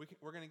so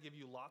we're going to give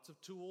you lots of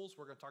tools.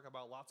 We're going to talk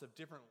about lots of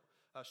different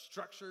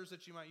structures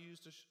that you might use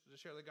to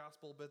share the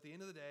gospel. But at the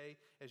end of the day,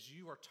 as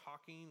you are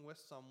talking with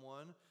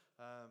someone,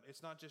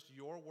 it's not just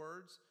your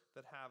words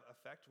that have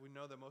effect. We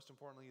know that most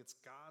importantly, it's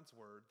God's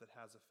word that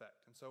has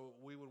effect. And so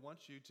we would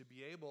want you to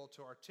be able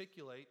to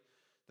articulate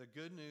the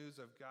good news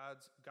of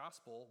God's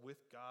gospel with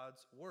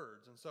God's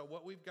words. And so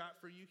what we've got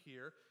for you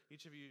here,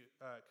 each of you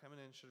coming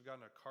in should have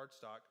gotten a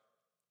cardstock,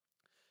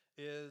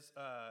 is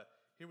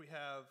here we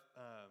have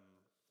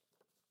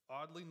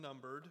oddly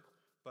numbered,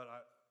 but I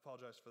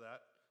apologize for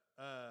that,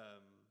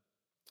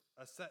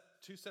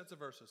 two sets of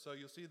verses. So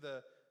you'll see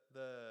the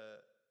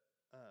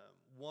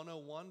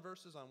 101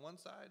 verses on one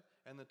side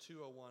and the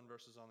 201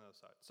 verses on the other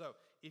side. So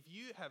if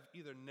you have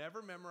either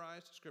never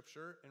memorized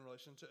Scripture in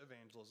relation to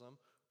evangelism,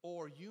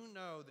 or you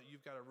know that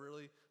you've got a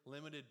really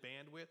limited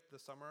bandwidth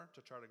this summer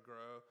to try to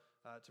grow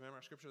to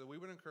memorize Scripture, then we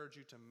would encourage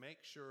you to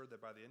make sure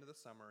that by the end of the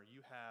summer you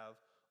have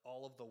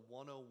all of the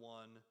 101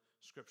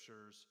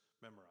 Scriptures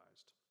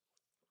memorized.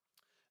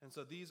 And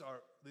so these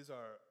are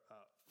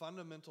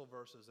fundamental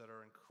verses that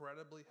are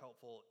incredibly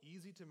helpful,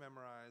 easy to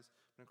memorize,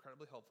 but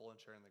incredibly helpful in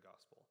sharing the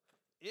gospel.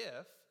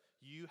 If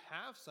you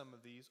have some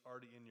of these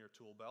already in your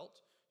tool belt,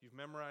 you've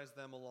memorized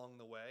them along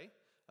the way,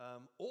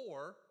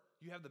 or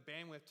you have the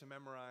bandwidth to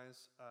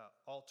memorize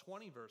all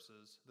 20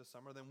 verses this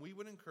summer, then we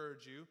would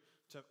encourage you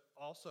to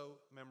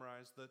also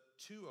memorize the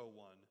 201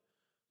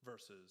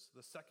 verses,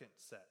 the second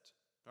set.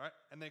 All right?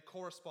 And they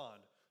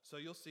correspond. So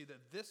you'll see that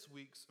this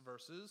week's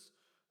verses,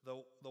 the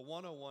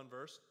 101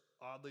 verse,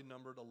 oddly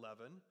numbered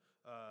 11,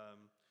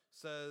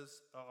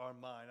 says,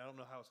 on mine, I don't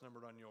know how it's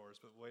numbered on yours,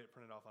 but wait, it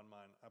printed off on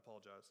mine. I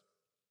apologize.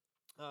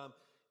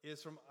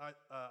 Is from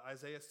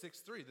Isaiah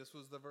 6:3. This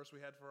was the verse we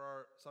had for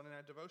our Sunday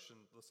night devotion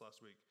this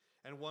last week.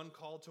 And one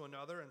called to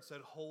another and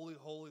said, "Holy,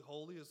 holy,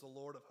 holy is the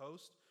Lord of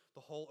hosts.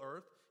 The whole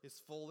earth is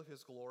full of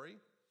His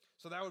glory."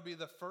 So that would be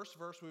the first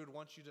verse we would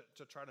want you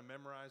to try to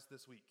memorize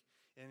this week.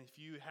 And if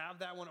you have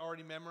that one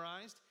already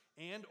memorized,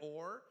 and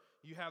or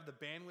you have the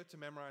bandwidth to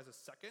memorize a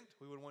second,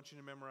 we would want you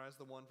to memorize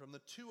the one from the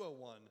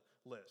 201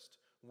 list.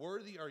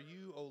 Worthy are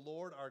you, O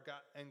Lord, our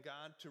God and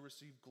God, to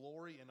receive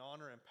glory and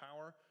honor and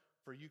power,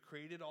 for you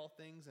created all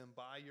things, and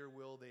by your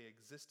will they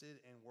existed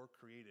and were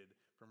created,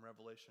 from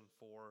Revelation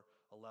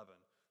 4:11.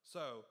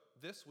 So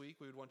this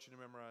week we would want you to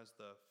memorize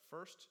the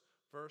first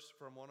verse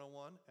from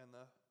 101 and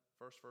the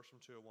first verse from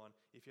 201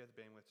 if you have the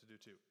bandwidth to do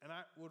two. And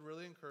I would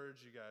really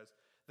encourage you guys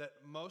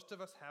that most of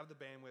us have the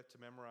bandwidth to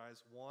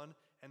memorize one,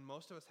 and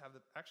most of us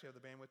actually have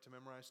the bandwidth to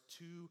memorize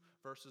 2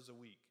 verses a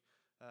week.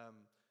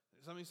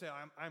 Some of you say,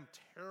 I'm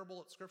terrible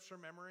at Scripture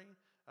memory.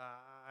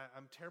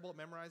 I'm terrible at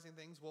memorizing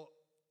things. Well,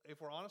 if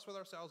we're honest with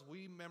ourselves,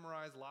 we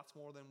memorize lots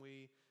more than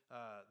we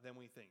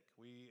think.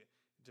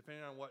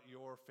 Depending on what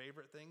your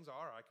favorite things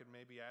are, I could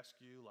maybe ask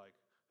you, like,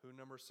 who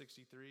number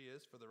 63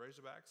 is for the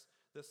Razorbacks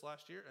this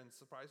last year. And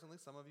surprisingly,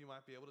 some of you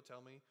might be able to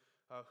tell me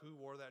who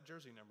wore that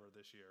jersey number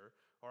this year.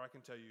 Or I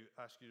can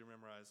ask you to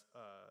memorize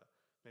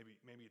maybe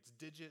it's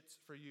digits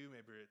for you,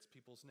 maybe it's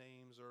people's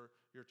names or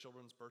your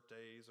children's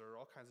birthdays or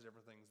all kinds of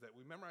different things that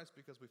we memorize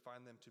because we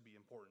find them to be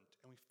important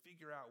and we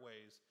figure out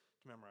ways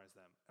to memorize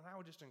them. And I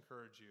would just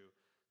encourage you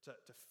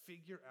to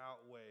figure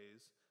out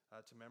ways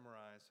to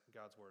memorize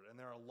God's word. And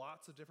there are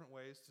lots of different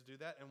ways to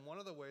do that. And one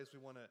of the ways we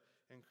want to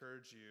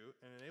encourage you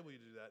and enable you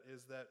to do that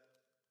is that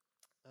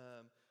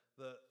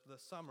the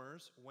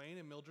Summers, Wayne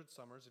and Mildred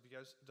Summers, if you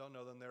guys don't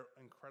know them, they're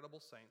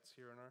incredible saints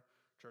here in our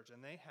church,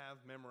 and they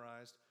have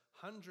memorized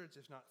hundreds,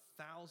 if not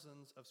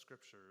thousands, of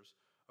scriptures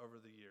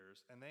over the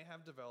years, and they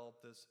have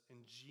developed this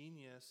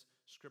ingenious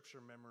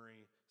scripture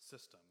memory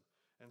system.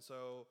 And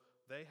so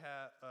they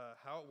have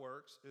how it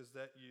works is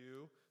that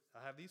you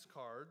have these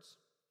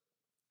cards,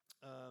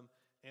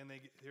 and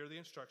here are the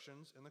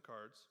instructions in the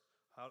cards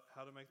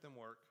how to make them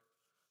work.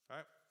 All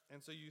right,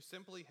 and so you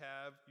simply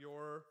have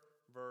your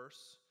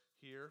verse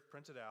here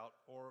printed out,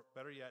 or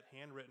better yet,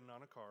 handwritten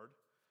on a card.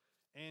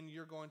 And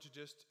you're going to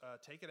just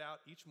take it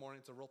out each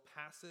morning. It's a real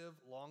passive,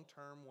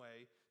 long-term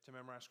way to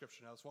memorize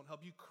Scripture. Now, this won't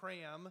help you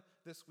cram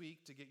this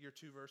week to get your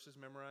 2 verses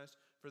memorized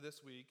for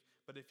this week.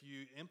 But if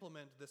you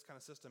implement this kind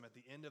of system at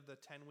the end of the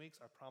 10 weeks,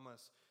 I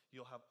promise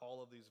you'll have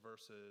all of these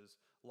verses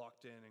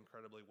locked in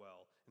incredibly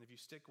well. And if you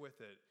stick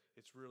with it,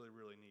 it's really,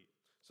 really neat.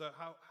 So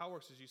how it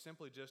works is you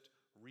simply just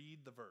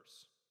read the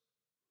verse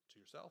to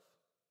yourself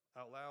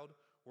out loud.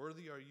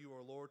 Worthy are you,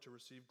 O Lord, to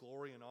receive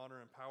glory and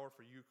honor and power,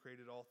 for you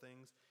created all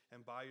things,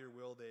 and by your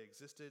will they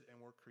existed and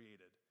were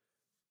created.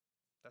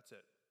 That's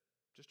it.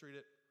 Just read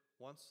it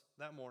once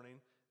that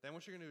morning. Then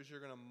what you're going to do is you're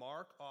going to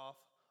mark off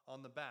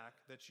on the back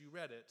that you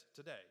read it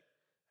today.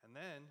 And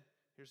then,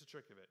 here's the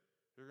trick of it.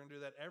 You're going to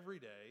do that every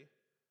day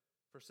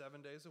for 7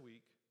 days a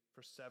week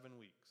for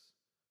 7 weeks.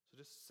 So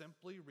just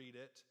simply read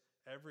it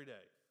every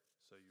day.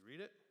 So you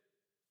read it,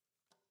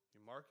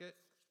 you mark it,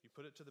 you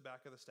put it to the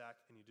back of the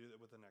stack, and you do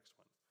it with the next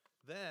one.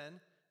 Then,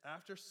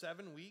 after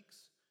 7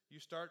 weeks, you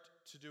start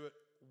to do it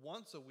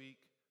once a week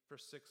for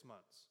 6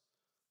 months.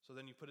 So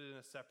then you put it in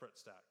a separate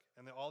stack.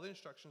 And then all the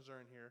instructions are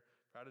in here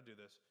for how to do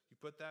this. You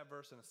put that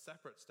verse in a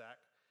separate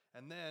stack.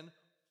 And then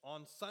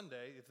on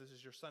Sunday, if this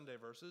is your Sunday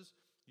verses,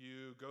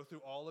 you go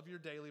through all of your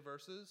daily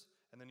verses,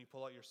 and then you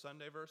pull out your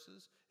Sunday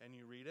verses, and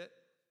you read it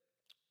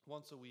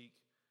once a week,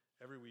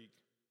 every week,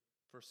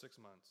 for 6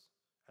 months.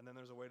 And then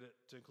there's a way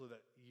to include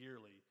that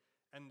yearly.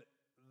 And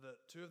the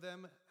 2 of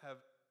them have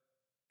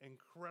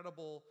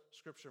incredible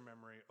scripture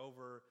memory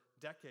over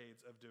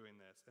decades of doing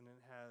this, and it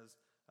has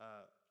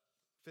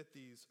fit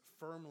these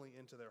firmly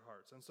into their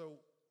hearts. And so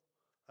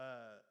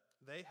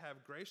they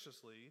have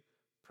graciously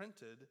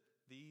printed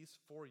these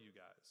for you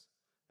guys.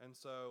 And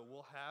so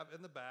we'll have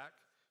in the back,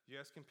 you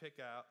guys can pick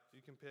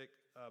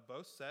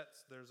both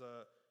sets. There's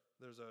a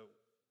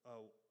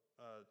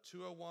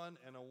 201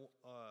 and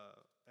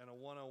a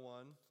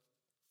 101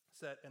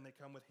 set, and they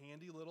come with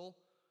handy little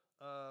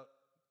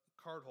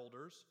card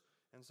holders.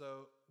 And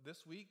so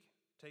this week,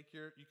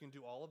 you can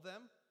do all of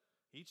them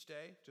each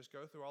day. Just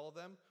go through all of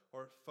them,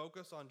 or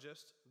focus on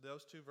just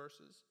those 2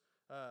 verses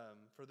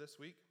for this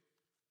week.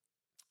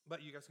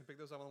 But you guys can pick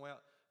those up on the way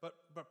out.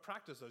 But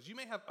practice those. You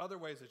may have other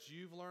ways that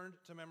you've learned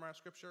to memorize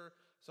Scripture.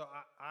 So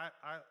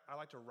I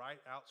like to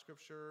write out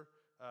Scripture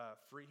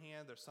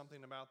freehand. There's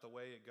something about the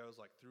way it goes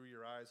like through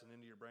your eyes and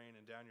into your brain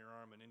and down your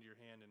arm and into your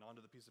hand and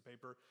onto the piece of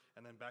paper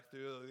and then back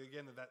through.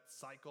 Again, that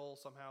cycle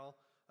somehow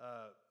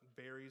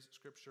buries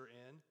Scripture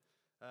in.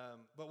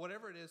 But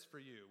whatever it is for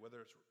you,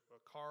 whether it's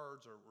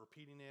cards or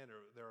repeating it,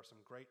 or there are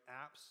some great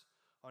apps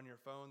on your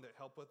phone that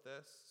help with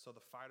this. So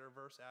the Fighter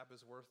Verse app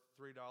is worth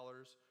 $3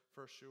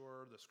 for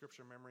sure. The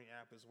Scripture Memory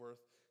app is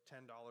worth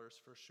 $10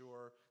 for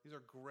sure. These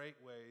are great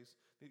ways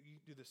that you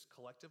do this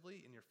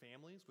collectively in your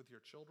families, with your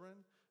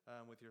children,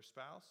 with your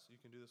spouse. You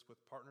can do this with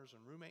partners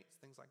and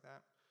roommates, things like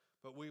that.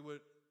 But we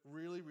would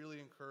really, really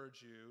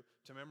encourage you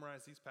to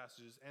memorize these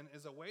passages. And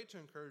as a way to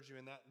encourage you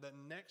in that, the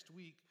next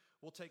week,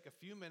 we'll take a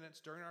few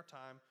minutes during our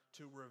time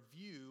to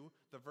review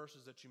the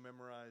verses that you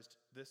memorized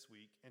this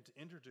week and to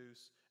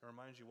introduce and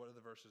remind you what are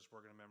the verses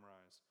we're going to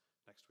memorize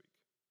next week.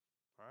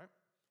 All right?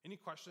 Any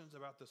questions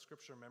about the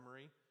Scripture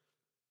memory?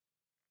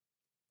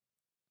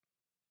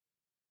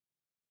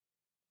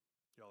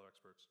 Y'all are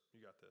experts.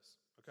 You got this.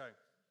 Okay.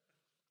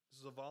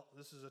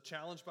 This is a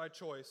challenge by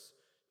choice.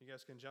 You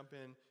guys can jump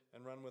in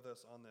and run with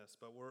us on this,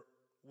 but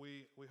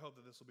we hope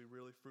that this will be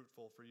really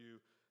fruitful for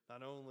you,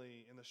 not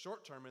only in the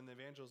short term in the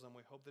evangelism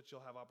we hope that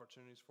you'll have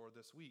opportunities for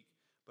this week,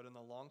 but in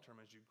the long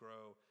term as you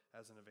grow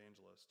as an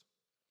evangelist.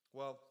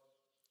 Well,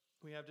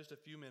 we have just a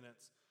few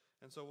minutes,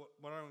 and so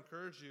what I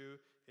encourage you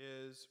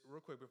is,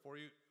 real quick,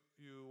 before you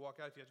walk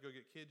out, if you have to go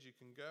get kids, you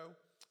can go.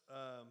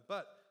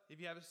 But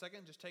if you have a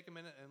second, just take a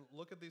minute and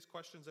look at these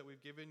questions that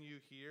we've given you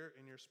here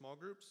in your small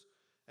groups,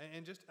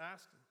 and just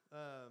ask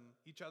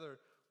each other,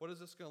 what is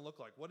this going to look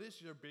like? What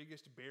is your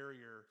biggest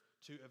barrier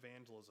to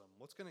evangelism?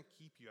 What's going to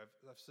keep you?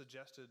 I've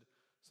suggested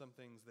some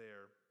things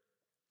there.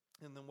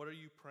 And then what are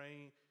you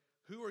praying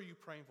who are you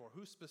praying for?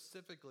 Who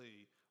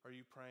specifically are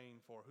you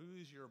praying for? Who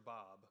is your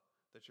Bob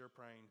that you're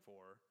praying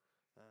for?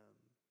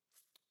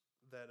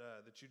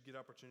 That you'd get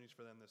opportunities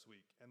for them this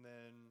week. And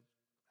then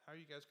how are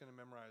you guys going to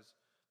memorize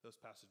those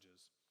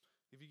passages?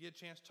 If you get a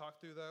chance, talk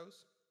through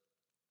those.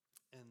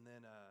 And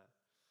then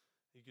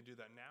you can do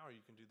that now, or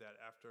you can do that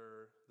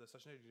after the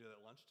session. You can do that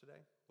at lunch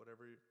today,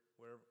 whenever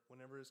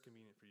is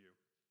convenient for you.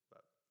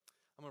 But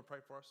I'm going to pray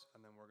for us,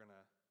 and then we're going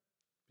to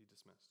be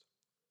dismissed.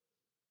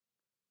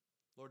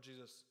 Lord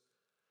Jesus,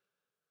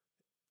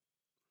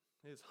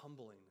 it is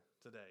humbling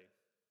today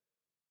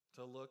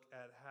to look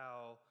at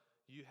how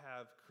you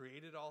have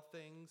created all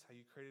things, how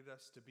you created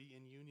us to be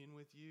in union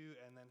with you,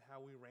 and then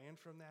how we ran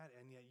from that,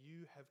 and yet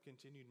you have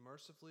continued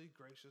mercifully,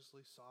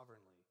 graciously,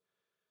 sovereignly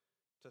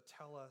to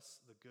tell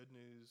us the good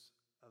news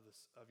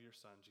of your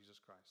Son, Jesus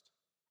Christ.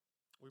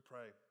 We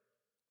pray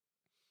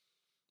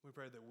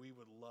that we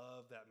would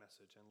love that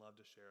message and love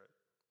to share it.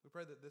 We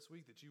pray that this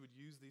week that you would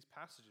use these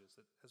passages,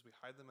 that as we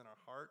hide them in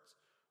our hearts,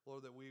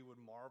 Lord, that we would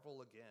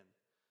marvel again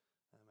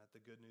at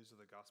the good news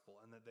of the gospel,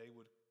 and that they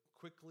would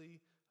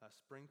quickly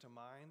spring to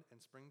mind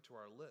and spring to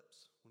our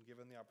lips when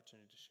given the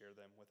opportunity to share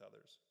them with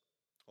others.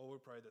 Oh,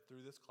 we pray that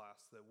through this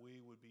class that we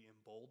would be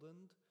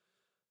emboldened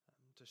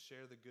to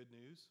share the good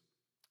news,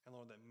 and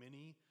Lord, that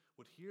many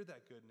would hear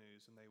that good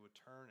news and they would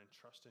turn and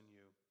trust in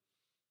you.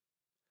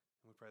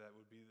 And we pray that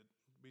would be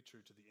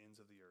true to the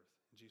ends of the earth.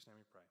 In Jesus' name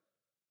we pray.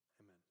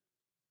 Amen.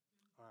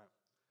 All right.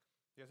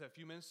 You guys have a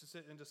few minutes to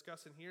sit and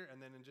discuss in here,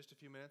 and then in just a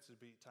few minutes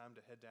it'd be time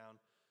to head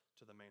down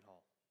to the main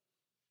hall.